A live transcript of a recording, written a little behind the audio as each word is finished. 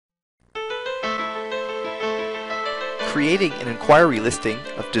Creating an inquiry listing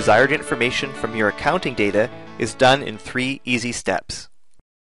of desired information from your accounting data is done in 3 easy steps.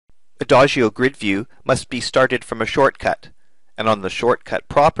 Adagio GridView must be started from a shortcut, and on the shortcut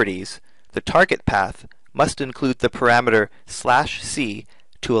properties, the target path must include the parameter /c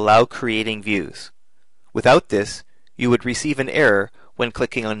to allow creating views. Without this, you would receive an error when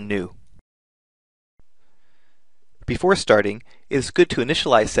clicking on New. Before starting, it is good to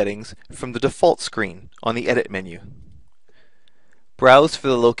initialize settings from the default screen on the Edit menu. Browse for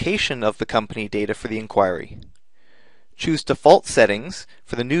the location of the company data for the inquiry. Choose Default Settings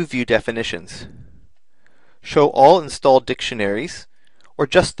for the new view definitions. Show all installed dictionaries, or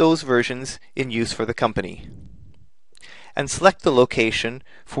just those versions in use for the company. And select the location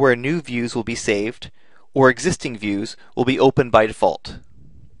for where new views will be saved, or existing views will be opened by default.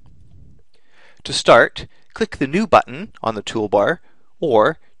 To start, click the New button on the toolbar,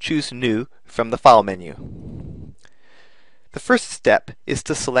 or choose New from the File menu. The first step is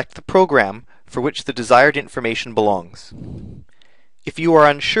to select the program for which the desired information belongs. If you are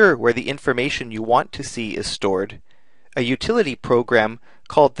unsure where the information you want to see is stored, a utility program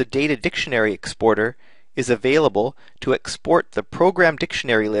called the Data Dictionary Exporter is available to export the program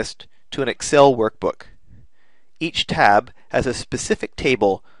dictionary list to an Excel workbook. Each tab has a specific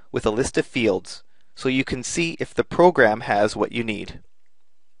table with a list of fields, so you can see if the program has what you need.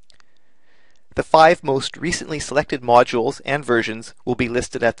 The 5 most recently selected modules and versions will be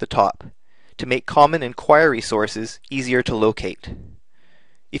listed at the top, to make common inquiry sources easier to locate.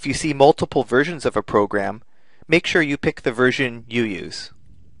 If you see multiple versions of a program, make sure you pick the version you use.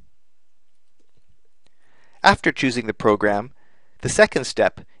 After choosing the program, the second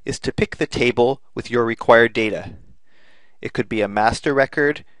step is to pick the table with your required data. It could be a master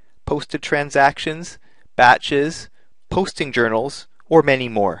record, posted transactions, batches, posting journals, or many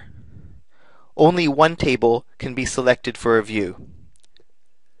more. Only one table can be selected for a view.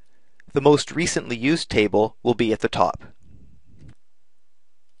 The most recently used table will be at the top.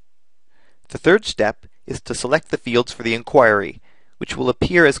 The third step is to select the fields for the inquiry, which will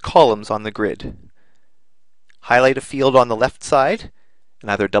appear as columns on the grid. Highlight a field on the left side and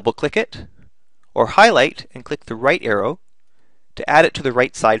either double-click it, or highlight and click the right arrow to add it to the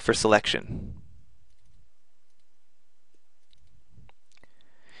right side for selection.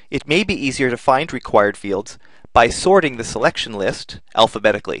 It may be easier to find required fields by sorting the selection list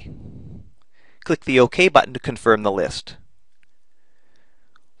alphabetically. Click the OK button to confirm the list.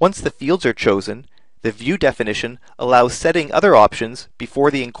 Once the fields are chosen, the view definition allows setting other options before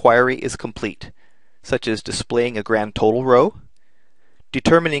the inquiry is complete, such as displaying a grand total row,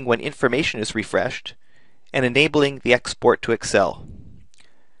 determining when information is refreshed, and enabling the export to Excel.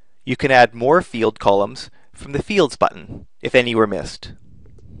 You can add more field columns from the Fields button, if any were missed.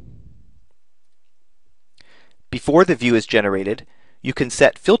 Before the view is generated, you can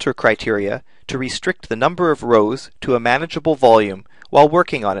set filter criteria to restrict the number of rows to a manageable volume while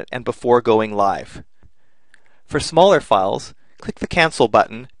working on it and before going live. For smaller files, click the Cancel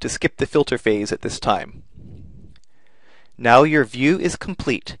button to skip the filter phase at this time. Now your view is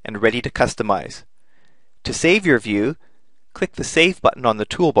complete and ready to customize. To save your view, click the Save button on the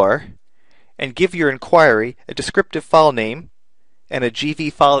toolbar and give your inquiry a descriptive file name and a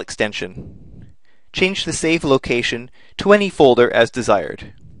GV file extension. Change the save location to any folder as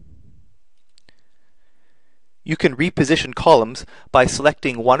desired. You can reposition columns by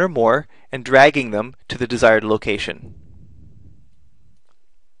selecting one or more and dragging them to the desired location.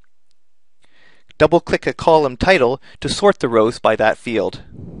 Double-click a column title to sort the rows by that field.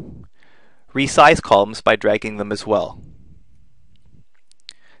 Resize columns by dragging them as well.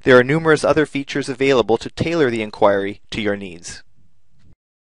 There are numerous other features available to tailor the inquiry to your needs.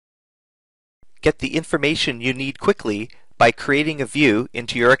 Get the information you need quickly by creating a view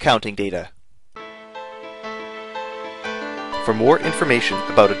into your accounting data. For more information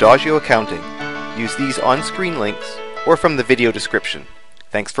about Adagio Accounting, use these on-screen links or from the video description.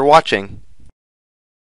 Thanks for watching.